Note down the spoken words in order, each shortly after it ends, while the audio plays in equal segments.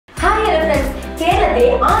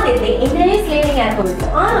കേരളത്തിലെ ആദ്യത്തെ Indonesian learning app വഴി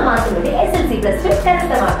 6 മാസം കൊണ്ട് SSLC plus 2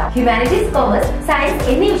 കരസ്ഥമാക്കാം. Humanities, commerce, science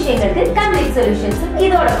എന്നീ വിഷയങ്ങൾക്ക് കംപ്ലീറ്റ് സൊല്യൂഷൻസും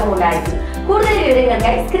ഇതോടൊപ്പം ഉണ്ടായിരിക്കും. കൂടുതൽ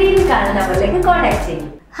വിവരങ്ങൾക്കായി സ്ക്രീനിൽ കാണുന്ന നമ്പറിലേക്ക് കോൺടാക്ട് ചെയ്യും.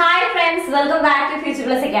 Hi friends, welcome back to future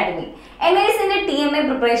plus academy. NISന്റെ TMA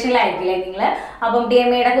പ്രിപ്പറേഷനിലായിരിക്കില്ലേ നിങ്ങൾ? അപ്പം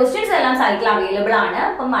TMAയുടെ ക്വസ്റ്റ്യൻസ് എല്ലാം സൈറ്റിൽ അവൈലബിൾ ആണ്.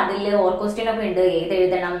 അപ്പം അതിൽ ഓർ ക്വസ്റ്റ്യൻ ഒക്കെ ഉണ്ട്. ഏത്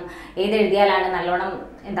എഴുതണം, ഏത് എഴുതിയാലാണ് നല്ലോണം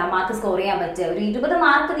മാർക്ക് സ്കോർ ചെയ്യാൻ പറ്റുക. ഒരു 20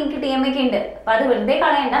 മാർക്ക് നിങ്ങൾക്ക് TMAക്ക് ഉണ്ട്. അപ്പൊ അത് വെറുതെ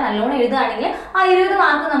കളയണ്ട. നല്ലോണം എഴുതുകയാണെങ്കിൽ ആ 20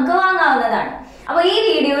 മാർക്ക് നമുക്ക് വാങ്ങാവുന്നതാണ്. അപ്പൊ ഈ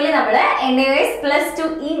വീഡിയോയിൽ നമ്മൾ NIS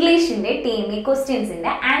 +2 ഇംഗ്ലീഷിന്റെ TMA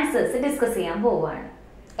ക്വസ്റ്റ്യൻസിന്റെ ആൻസേഴ്സ് ഡിസ്കസ് ചെയ്യാൻ പോവുകയാണ്.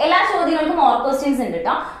 എല്ലാ ചോദ്യങ്ങൾക്കും ഓർ ക്വസ്റ്റ്യൻസ് ഉണ്ട്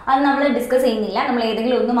കേട്ടോ. അത് നമ്മൾ ഡിസ്കസ് ചെയ്യുന്നില്ല. നമ്മൾ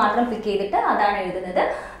ഏതെങ്കിലും ഒന്ന് മാത്രം പിക്ക് ചെയ്തിട്ട് അതാണ് എഴുതുന്നത്.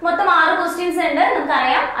 മൊത്തം 6 ക്വസ്റ്റ്യൻസ് ഉണ്ട്,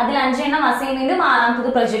 നമുക്കറിയാം. അതിൽ 5 എണ്ണം അസൈൻമെന്റും 6ാമത്തത്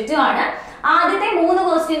പ്രൊജക്റ്റും ആണ്. ആദ്യത്തെ 3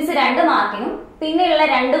 ക്വസ്റ്റ്യൻസ് 2 മാർക്കിനും, പിന്നെയുള്ള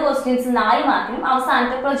 2 ക്വസ്റ്റ്യൻസ് 4 മാർക്കിനും,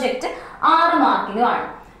 അവസാനത്തെ പ്രൊജക്ട് 6 മാർക്കിനും ആണ്.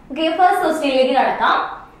 ഓക്കെ, ഫസ്റ്റ് ക്വസ്റ്റ്യനിലേക്ക് കടക്കാം.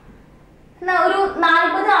 ഒരു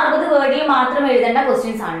 40-60 വേർഡിൽ മാത്രം എഴുതേണ്ട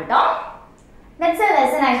ക്വസ്റ്റ്യൻസ് ആണ് കേട്ടോ. That's a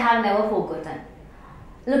lesson I have never forgotten.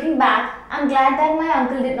 Looking back, I'm glad that my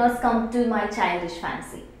uncle did not succumb to my childish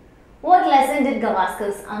fancy. What lesson did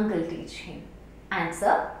Gavaskar's uncle teach him?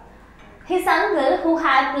 Answer. His uncle, who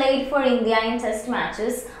had played for India in test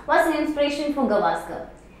matches, was an inspiration for Gavaskar.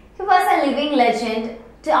 He was a living legend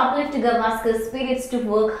to uplift Gavaskar's spirits to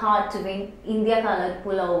work hard to win India-colored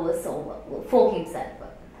pullovers for himself.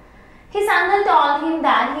 His uncle told him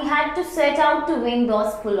that he had to set out to win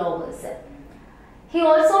those pullovers. He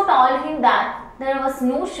also told him that there was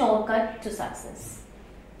no shortcut to success.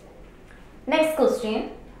 Next question.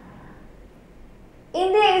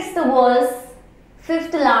 India is the world's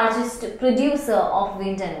 5th largest producer of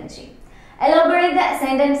wind energy. Elaborate the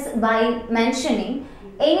sentence by mentioning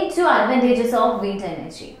any 2 advantages of wind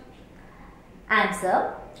energy. Answer.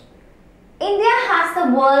 India has the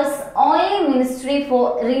world's only ministry for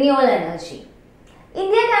renewable energy.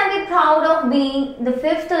 India can be proud of being the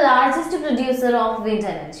 5th largest producer of wind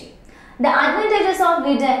energy. The advantages of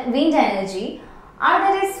wind energy are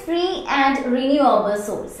that it's free and renewable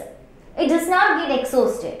source. It does not get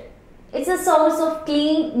exhausted. It's a source of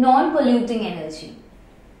clean, non-polluting energy.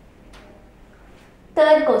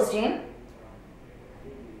 Third question.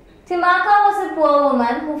 Timaka was a poor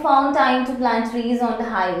woman who found time to plant trees on the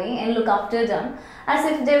highway and look after them as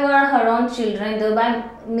if they were her own children, thereby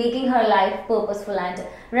making her life purposeful and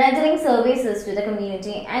rendering services to the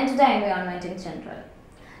community and to the environment in general.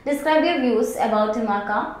 Describe your views about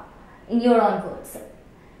Timaka in your own words.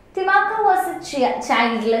 Timaka was a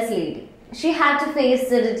childless lady. She had to face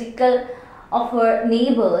the ridicule of her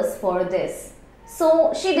neighbors for this. So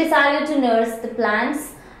she decided to nurse the plants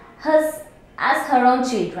as her own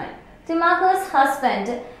children. Timaka's husband,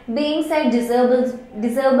 being a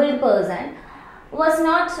disabled person, was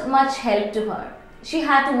not much help to her. She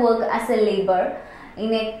had to work as a laborer in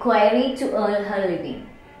a quarry to earn her living.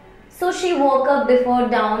 So she woke up before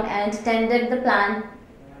dawn and tended the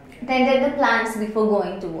plants before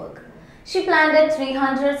going to work. She planted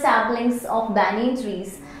 300 saplings of banyan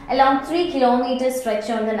trees along 3 kilometer stretch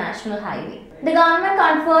on the national highway. The government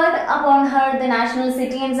conferred upon her the National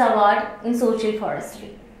Citizen's Award in Social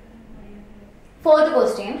Forestry. Fourth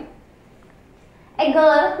question. A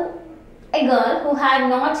girl who had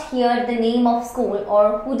not heard the name of school or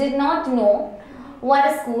who did not know what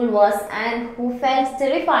a school was and who felt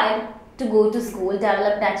terrified to go to school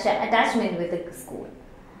developed attachment with the school.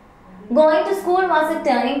 Going to school was a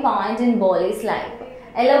turning point in Boli's life.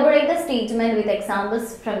 Elaborate the statement with examples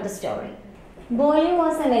from the story. Boli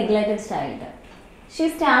was a neglected child. She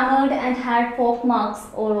stammered and had pockmarks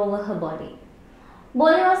all over her body.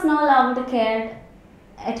 Boli was not loved or cared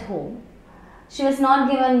at home. She was not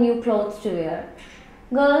given new clothes to wear.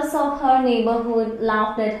 Girls of her neighborhood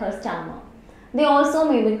laughed at her stammer. They also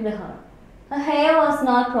mimicked her. Her hair was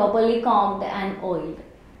not properly combed and oiled.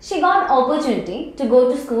 She got opportunity to go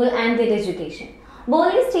to school and get education.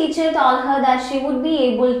 Boli's teacher told her that she would be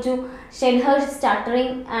able to shed her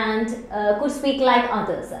stuttering and could speak like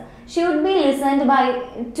others. She would be listened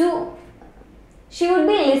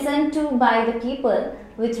to by the people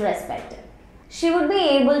with respect. She would be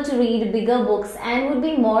able to read bigger books and would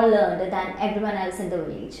be more learned than everyone else in the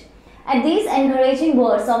village. At these encouraging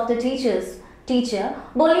words of the teacher,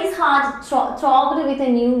 Boli's heart throbbed with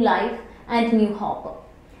a new life and new hope.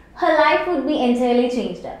 Her life would be entirely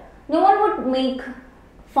changed. No one would make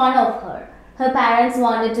fun of her. Her parents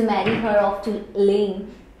wanted to marry her off to lame,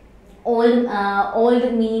 old,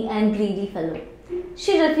 mean and greedy fellow.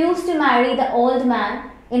 She refused to marry the old man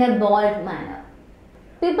in a bold manner.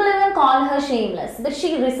 People even called her shameless, but she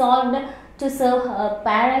resolved to serve her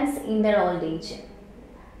parents in their old age.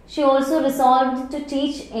 She also resolved to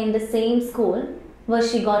teach in the same school where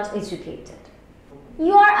she got educated.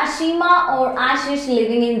 You are Ashima or Ashish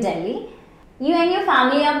living in Delhi. You and your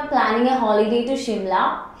family are planning a holiday to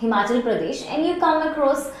Shimla, Himachal Pradesh, and you come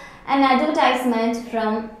across an advertisement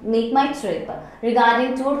from Make My Trip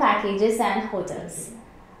regarding tour packages and hotels.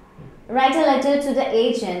 Write a letter to the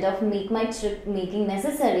agent of Make My Trip making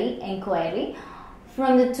necessary inquiry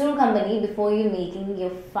from the tour company before you making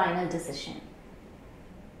your final decision.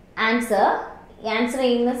 Answer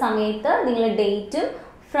ചെയ്യുന്ന സമയത്ത് നിങ്ങൾ ഡേറ്റും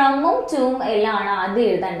ഫ്രമും ടൂം എല്ലാം ആണ് ആദ്യം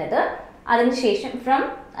എഴുതേണ്ടത്. അതിനുശേഷം from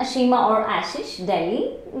Ashima or Ashish, Delhi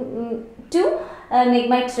to Make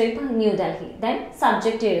My Trip, New Delhi. Then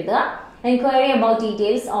subject എഴുതുക. Inquiry about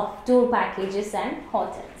details of tour packages and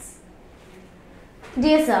hotels.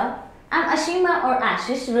 Dear sir, I'm Ashima or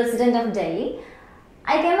Ashish, resident of Delhi.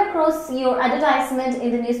 I came across your advertisement in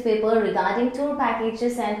the newspaper regarding tour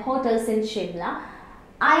packages and hotels in Shimla.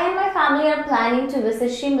 I and my family are planning to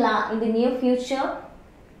visit Shimla in the near future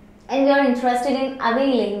and we are interested in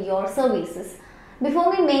availing your services. Before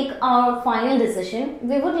we make our final decision,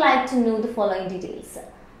 we would like to know the following details.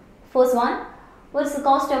 First one, what's the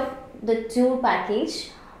cost of the tour package?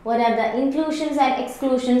 What are the inclusions and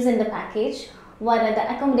exclusions in the package? What are the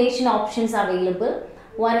accommodation options available?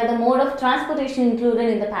 What are the mode of transportation included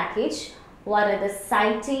in the package? What are the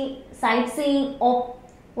sightseeing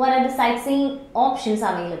options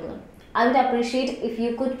available? I would appreciate if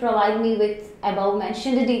you could provide me with above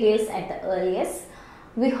mentioned details at the earliest.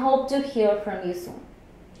 We hope to hear from you soon.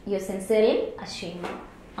 Yours sincerely, Ashima.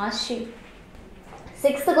 Ashi.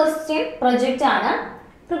 Sixth question, project Anna.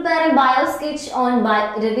 Prepare a bio sketch on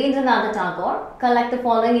Rabindranath Tagore. Collect the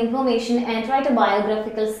following information and write a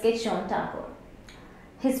biographical sketch on Tagore.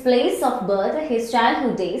 His place of birth, his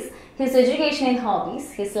childhood days, his education and hobbies,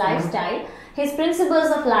 his lifestyle, his principles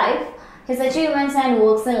of life, his achievements and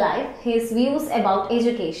works in life, his views about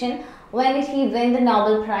education. When did he win the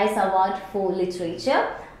Nobel Prize Award for Literature?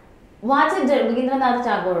 What did Rabindranath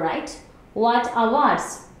Tagore write? What awards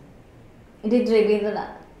did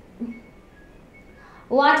Rabindranath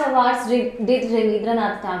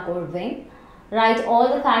Tagore win? Write all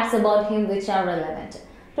the facts about him which are relevant.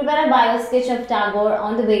 Prepare a bio sketch of Tagore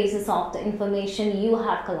on the basis of the information you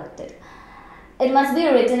have collected. It must be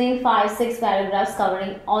written in 5-6 paragraphs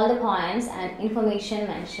covering all the points and information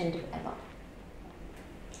mentioned above.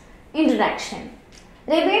 Introduction.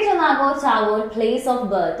 Rabindranath Tagore, place of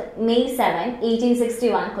birth, May 7,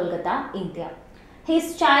 1861, Kolkata, India.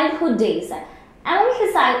 His childhood days. Among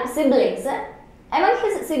his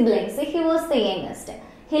siblings, he was the youngest.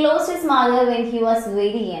 He lost his mother when he was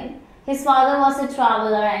very young. His father was a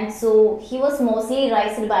traveler and so he was mostly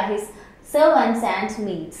raised by his servants and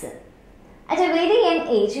maids. At a very young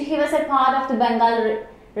age, he was a part of the Bengal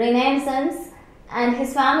Renaissance and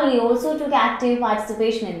his family also took active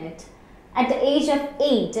participation in it. At the age of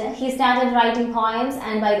 8, he started writing poems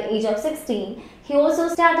and by the age of 16, he also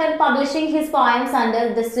started publishing his poems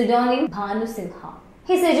under the pseudonym Bhanu Singha.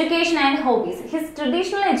 His education and hobbies. His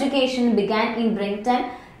traditional education began in Brington,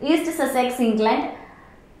 East Sussex, England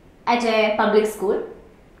at a public school.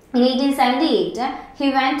 In 1878,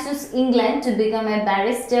 he went to England to become a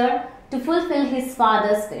barrister to fulfill his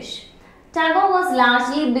father's wish. Tagore was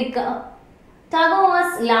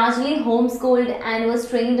largely homeschooled and was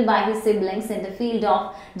trained by his siblings in the field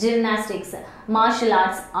of gymnastics, martial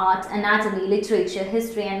arts, art, anatomy, literature,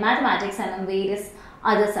 history and mathematics among various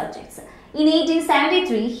other subjects. In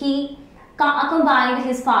 1873, he accompanied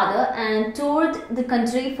his father and toured the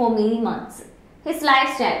country for many months. His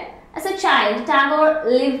lifestyle. As a child, Tagore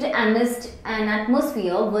lived amidst an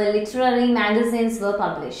atmosphere where literary magazines were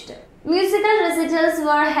published. Musical recitals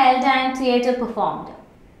were held and theatre performed.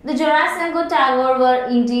 The Jarasango Tagore were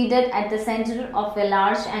indeed at the center of a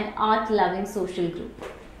large and art-loving social group.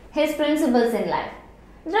 His principles in life.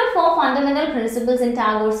 There are 4 fundamental principles in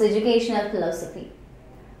Tagore's educational philosophy: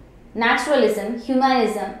 naturalism,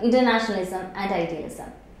 humanism, internationalism, and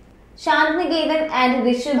idealism. Shantiniketan and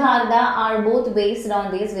Vishwabharata are both based on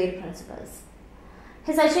these very principles.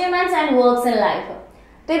 His achievements and works in life.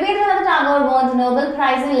 Rabindranath Tagore won the Nobel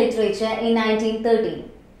Prize in Literature in 1913.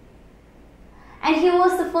 And he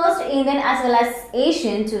was the first Indian as well as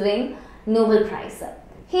Asian to win Nobel Prize.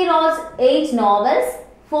 He wrote 8 novels,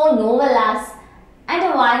 4 novellas, and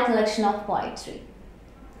a wide collection of poetry.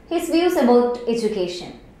 His views about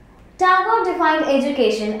education. Tagore defined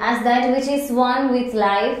education as that which is one with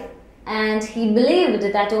life, and he believed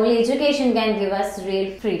that only education can give us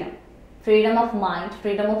real freedom. Freedom of mind,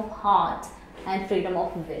 freedom of heart, and freedom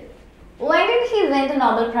of will. When did he win the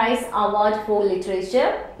Nobel Prize Award for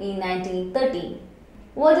Literature? In 1913.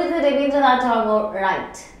 What did Rabindranath Tagore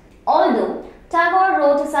write? Although Tagore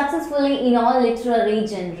wrote successfully in all literary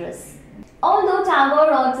genres. Although Tagore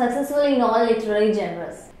wrote successfully in all literary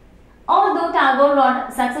genres.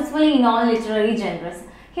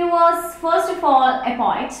 He was first of all a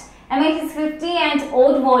poet. Among his 50 and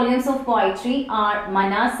odd volumes of poetry are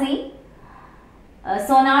Manasi,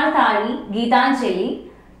 Sonar Tari, Gitanjali,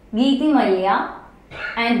 Geeti Malya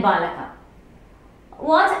and Balaka.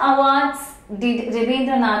 What awards did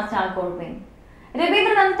Rabindranath Tagore win?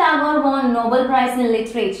 Rabindranath Tagore won Nobel Prize in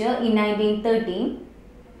Literature in 1913,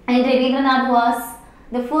 and Rabindranath was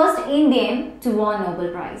the first Indian to win Nobel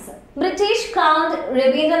Prize. British crowned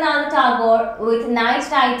Rabindranath Tagore with Knight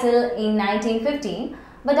title in 1915,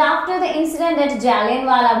 but after the incident at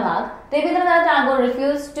Jallianwala Bagh, Rabindranath Tagore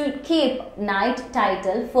refused to keep Knight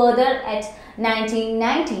title further at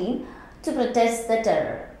 1919 to protest the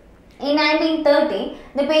terror. In 1930,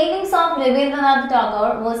 the paintings of Rabindranath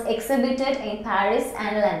Tagore was exhibited in Paris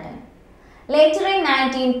and London. Later in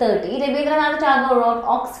 1930, Rabindranath Tagore wrote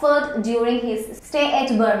Oxford during his stay at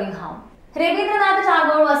Birmingham. Rabindranath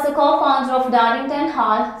Tagore was the co-founder of Darlington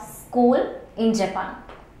Hall School in Japan.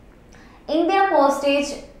 Indian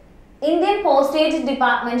Postage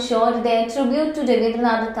Department showed their tribute to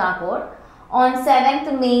Rabindranath Tagore on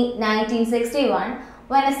 7th May 1961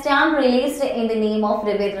 when a stamp released in the name of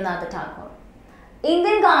Rabindranath Tagore.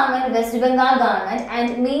 Indian government, West Bengal government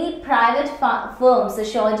and many private firms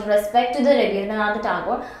showed respect to the Rabindranath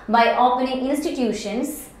Tagore by opening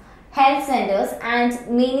institutions, health centers and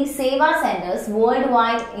many seva centers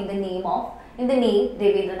worldwide in the name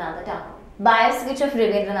Rabindranath Tagore. Biography of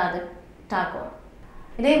Rabindranath Tagore.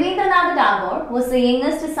 Rabindranath Tagore was the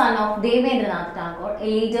youngest son of Devendranath Tagore, a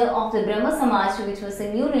leader of the Brahmo Samaj, which was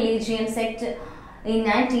a new religion sect in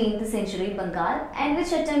 19th century Bengal and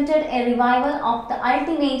which attempted a revival of the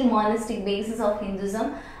ultimate monastic basis of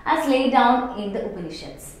Hinduism as laid down in the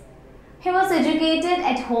Upanishads. He was educated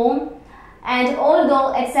at home, and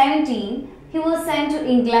although at 17 he was sent to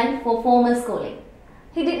England for formal schooling.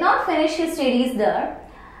 He did not finish his studies there.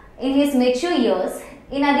 In his mature years,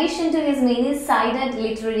 in addition to his many-sided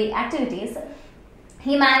literary activities,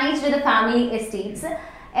 he managed the family estates,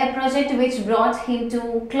 a project which brought him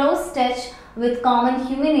to close touch with common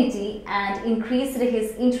humanity and increased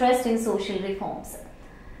his interest in social reforms.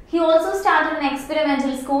 He also started an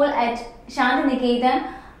experimental school at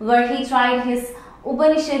Shantiniketan where he tried his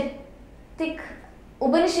Upanishadic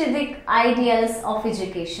ideals of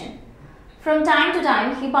education. From time to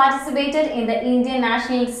time, he participated in the Indian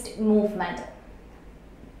nationalist movement.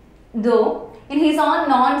 Though in his own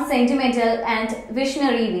non-sentimental and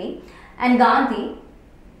visionary way, and Gandhi,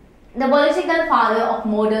 the political father of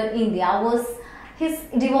modern India, was his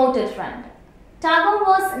devoted friend. Tagore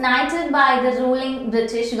was knighted by the ruling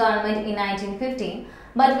British government in 1915,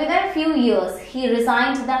 but within a few years he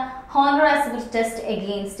resigned the honor as a protest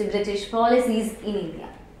against British policies in India.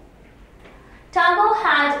 Tagore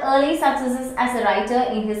had early successes as a writer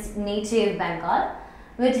in his native Bengal.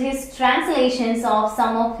 With his translations of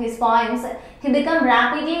some of his poems, he became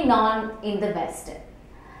rapidly known in the West.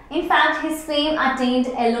 In fact, his fame attained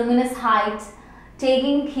a luminous height,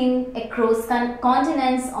 taking him across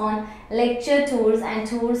continents on lecture tours and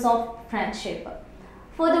tours of friendship.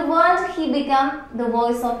 For the world, he became the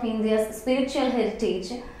voice of India's spiritual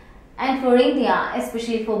heritage, and for India,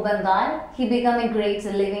 especially for Bengal, he became a great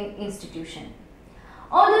living institution.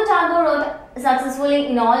 Although Tagore wrote successfully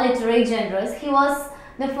in all literary genres, he was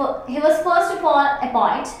first of all a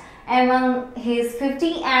poet. Among his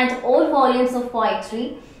 50 and odd volumes of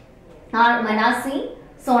poetry are Manasi,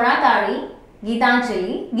 Sonatari,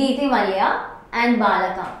 Gitanjali, Geeti Malya and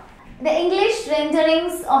Balaka. The English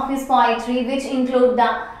renderings of his poetry, which include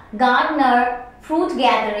The Gardener, Fruit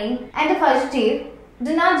Gathering and The Fugitive,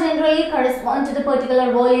 do not generally correspond to the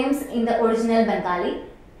particular volumes in the original Bengali.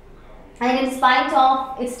 And in spite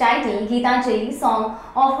of its title, Gitanjali Song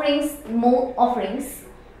Offerings,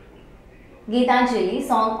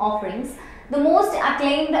 the most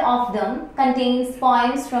acclaimed of them contains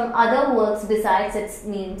poems from other works besides its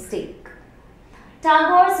namesake.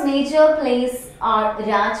 Tagore's major plays are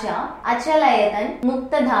Raja, Achalayatan,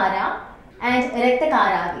 Muktadhara and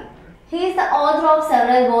Raktakaragi. He is the author of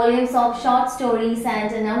several volumes of short stories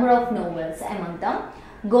and a number of novels, among them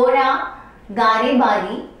Gora, Gare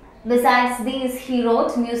Bari. Besides these, he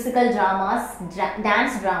wrote musical dramas,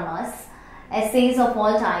 dance dramas, essays of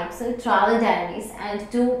all types, travel diaries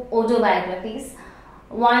and 2 autobiographies,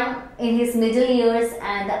 one in his middle years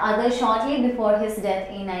and the other shortly before his death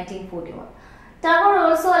in 1941. Tagore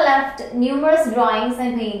also left numerous drawings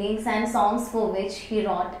and paintings and songs for which he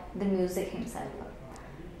wrote the music himself.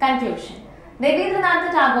 Conclusion.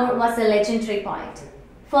 Rabindranath Tagore was a legendary poet.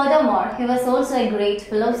 Furthermore, he was also a great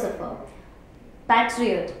philosopher,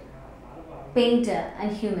 patriot, painter, and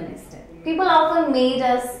humanist. People often made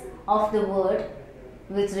us of the word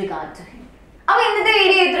with regard to him. അപ്പോൾ ഇന്നത്തെ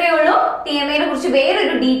video ഇത്രയേ ഉള്ളൂ. TMA കുറിച്ച്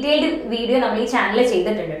വേറൊരു detailed video നമ്മൾ ഈ ചാനലിൽ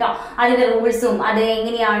ചെയ്തിട്ടുണ്ട് കേട്ടോ. അതിന്റെ റൂൾസും അത്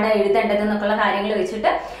എങ്ങനെയാണ് എഴുതേണ്ടത് എന്നൊക്കെയുള്ള കാര്യങ്ങൾ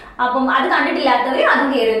വെച്ചിട്ട്. അപ്പം അത് കണ്ടിട്ടില്ലാത്തവർ അതും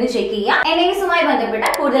കയറി ഒന്ന് ചെക്ക് ചെയ്യുക. NIS ബന്ധപ്പെട്ട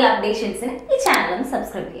കൂടുതൽ അപ്ഡേഷൻസിന് ഈ ചാനൽ ഒന്ന്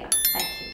സബ്സ്ക്രൈബ് ചെയ്യാം.